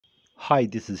Hi,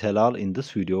 this is Halal. In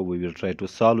this video, we will try to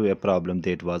solve a problem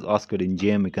that was asked in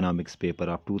JM Economics paper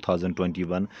of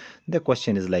 2021. The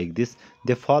question is like this.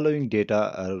 The following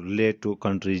data relate to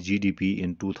countries' GDP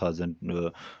in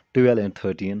 2012 and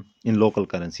 13 in local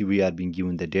currency. We are being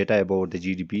given the data about the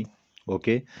GDP,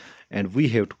 okay? And we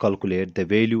have to calculate the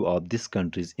value of this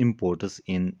country's imports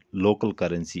in local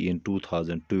currency in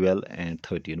 2012 and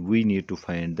 13. We need to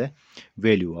find the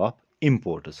value of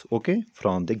imports, okay,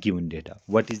 from the given data.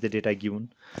 What is the data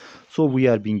given? So we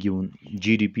are being given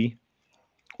GDP,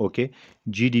 okay,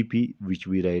 GDP, which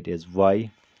we write as Y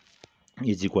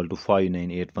is equal to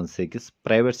 59816.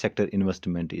 Private sector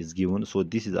investment is given, so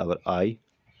this is our I,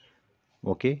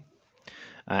 okay.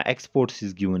 Exports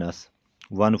is given us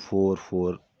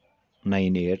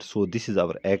 14498, so this is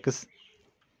our X.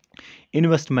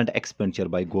 Investment expenditure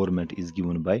by government is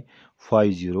given by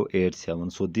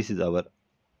 5087, so this is our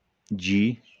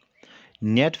G.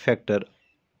 Net factor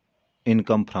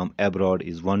income from abroad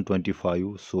is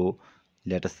 125, so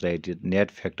let us write it. Net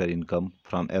factor income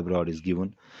from abroad is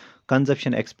given.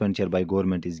 Consumption expenditure by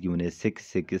government is given as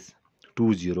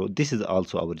 6620. This is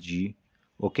also our G,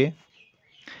 okay.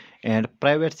 And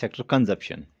private sector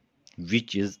consumption,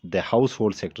 which is the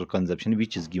household sector consumption,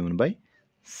 which is given by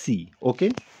C,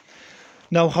 okay.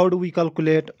 Now how do we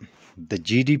calculate the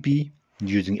GDP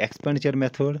using expenditure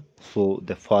method? So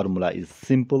the formula is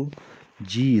simple.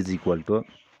 G is equal to,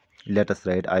 let us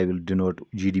write, I will denote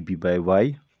GDP by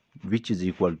Y, which is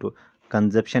equal to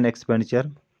consumption expenditure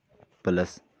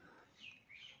plus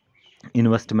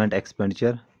investment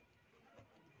expenditure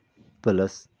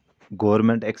plus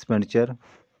government expenditure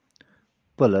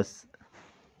plus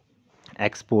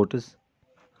exports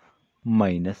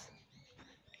minus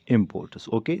imports,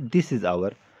 okay. This is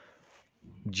our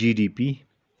GDP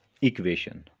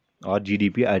equation or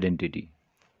GDP identity.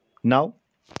 Now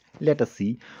let us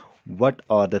see what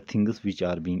are the things which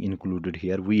are being included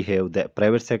here. We have the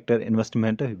private sector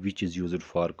investment, which is used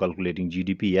for calculating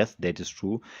GDP. Yes, that is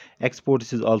true.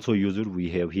 Exports is also used. We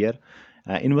have here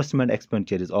investment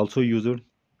expenditure is also used.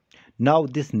 Now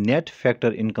this net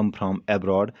factor income from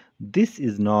abroad, this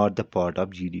is not the part of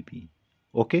GDP,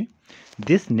 okay.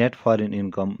 This net foreign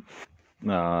income,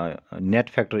 net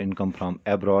factor income from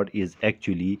abroad, is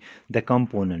actually the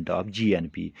component of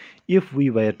GNP. If we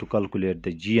were to calculate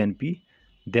the GNP,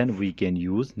 then we can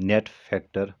use net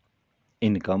factor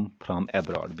income from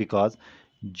abroad, because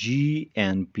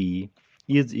GNP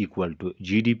is equal to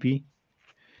GDP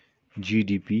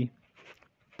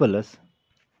plus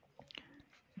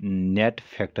net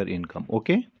factor income,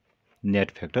 okay.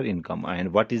 Net factor income.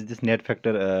 And what is this net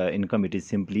factor income? It is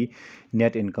simply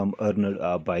net income earned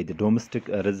by the domestic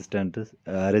residents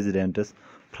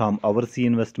from overseas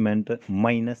investment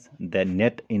minus the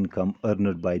net income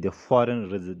earned by the foreign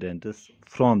residents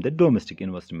from the domestic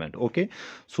investment, okay.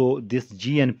 So this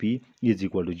GNP is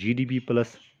equal to GDP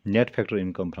plus net factor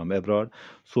income from abroad.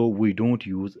 So we don't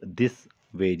use this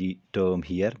very term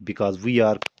here, because we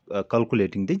are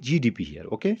calculating the GDP here,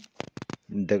 okay.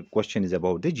 The question is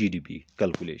about the GDP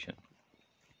calculation.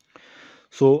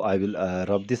 So I will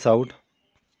rub this out,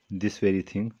 this very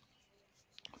thing,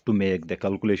 to make the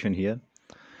calculation here.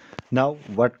 Now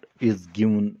what is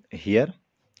given here?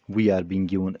 We are being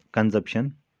given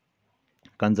consumption.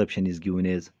 Consumption is given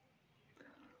as,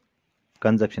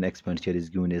 consumption expenditure is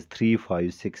given as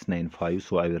 35695.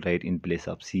 So I will write in place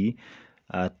of C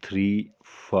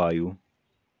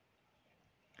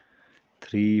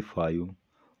 3535.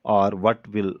 Or what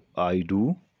will I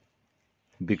do,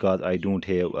 because I don't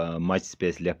have much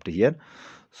space left here.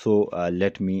 So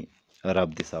let me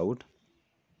rub this out.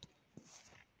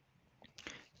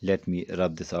 Let me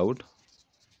rub this out.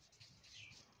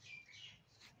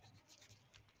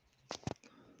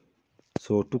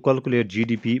 So to calculate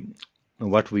GDP,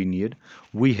 what we need,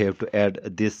 we have to add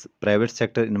this private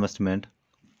sector investment,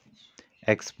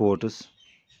 exports,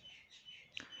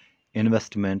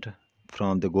 investment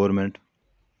from the government,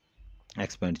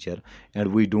 expenditure,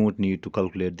 and we don't need to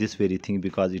calculate this very thing,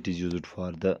 because it is used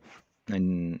for the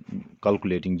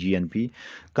calculating GNP.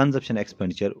 Consumption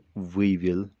expenditure, we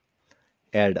will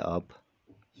add up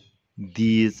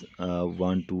these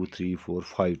 1 2 3 4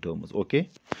 5 terms, okay.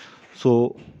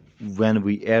 So when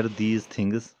we add these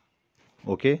things,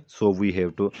 okay, so we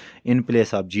have to, in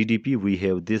place of GDP, we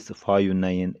have this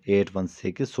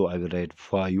 59816. So I will write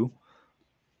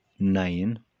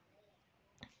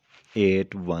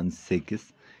 59816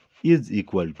 is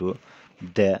equal to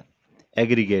the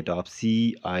aggregate of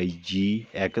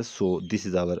CIGX. So this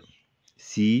is our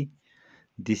C,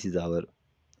 this is our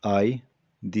I,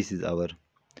 this is our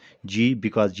G,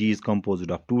 because G is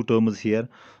composed of two terms here,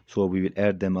 so we will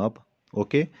add them up.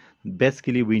 Okay,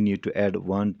 basically we need to add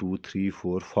 1 2 3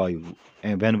 4 5,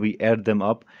 and when we add them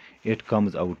up it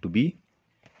comes out to be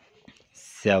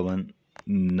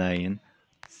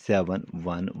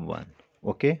 79711.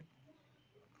 Okay,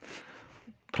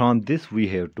 from this we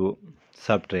have to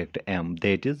subtract m,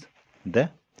 that is the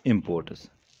importers.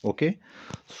 Okay,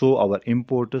 so our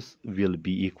importers will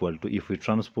be equal to, if we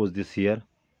transpose this here,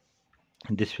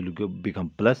 this will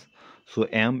become plus, so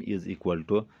m is equal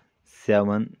to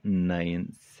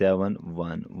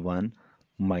 79711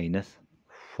 minus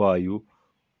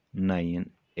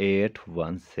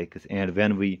 59816, and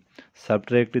when we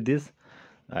subtract this,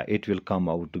 it will come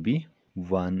out to be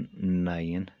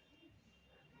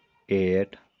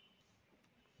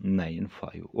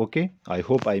 19895. Okay, I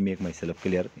hope I make myself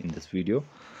clear in this video.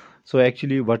 So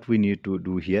actually what we need to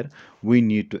do here, we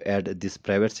need to add this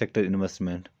private sector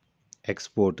investment,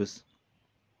 exports,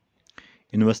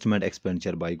 investment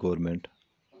expenditure by government,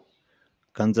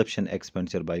 consumption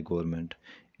expenditure by government,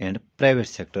 and private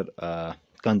sector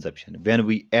consumption. When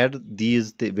we add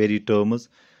these very terms,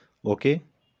 okay,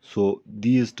 so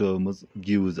these terms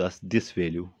gives us this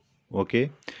value.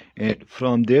 Okay, and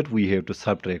from that we have to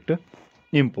subtract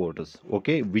importers,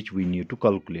 okay, which we need to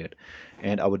calculate.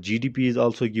 And our GDP is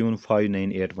also given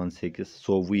 59816,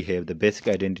 so we have the basic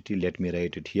identity. Let me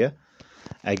write it here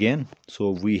again.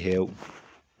 So we have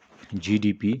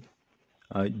GDP,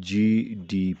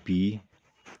 GDP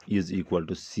is equal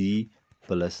to C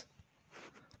plus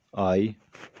I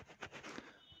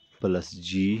plus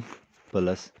G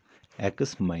plus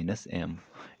X minus M,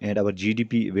 and our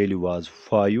GDP value was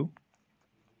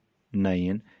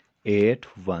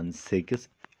 59816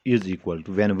 is equal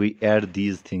to, when we add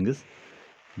these things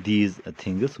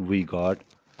we got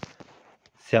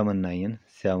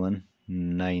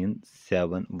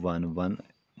 7979711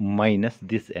 minus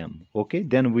this m. Okay,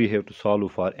 then we have to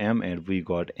solve for m, and we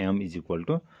got m is equal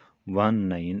to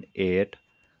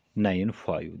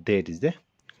 19895. that is the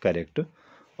correct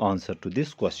answer to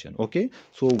this question. Okay,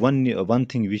 so one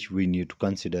thing which we need to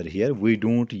consider here, we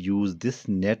don't use this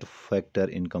net factor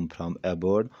income from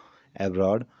abroad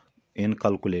in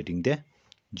calculating the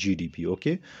GDP.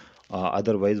 Okay,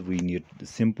 otherwise we need the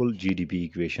simple GDP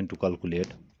equation to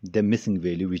calculate the missing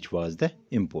value, which was the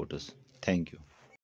importers. Thank you.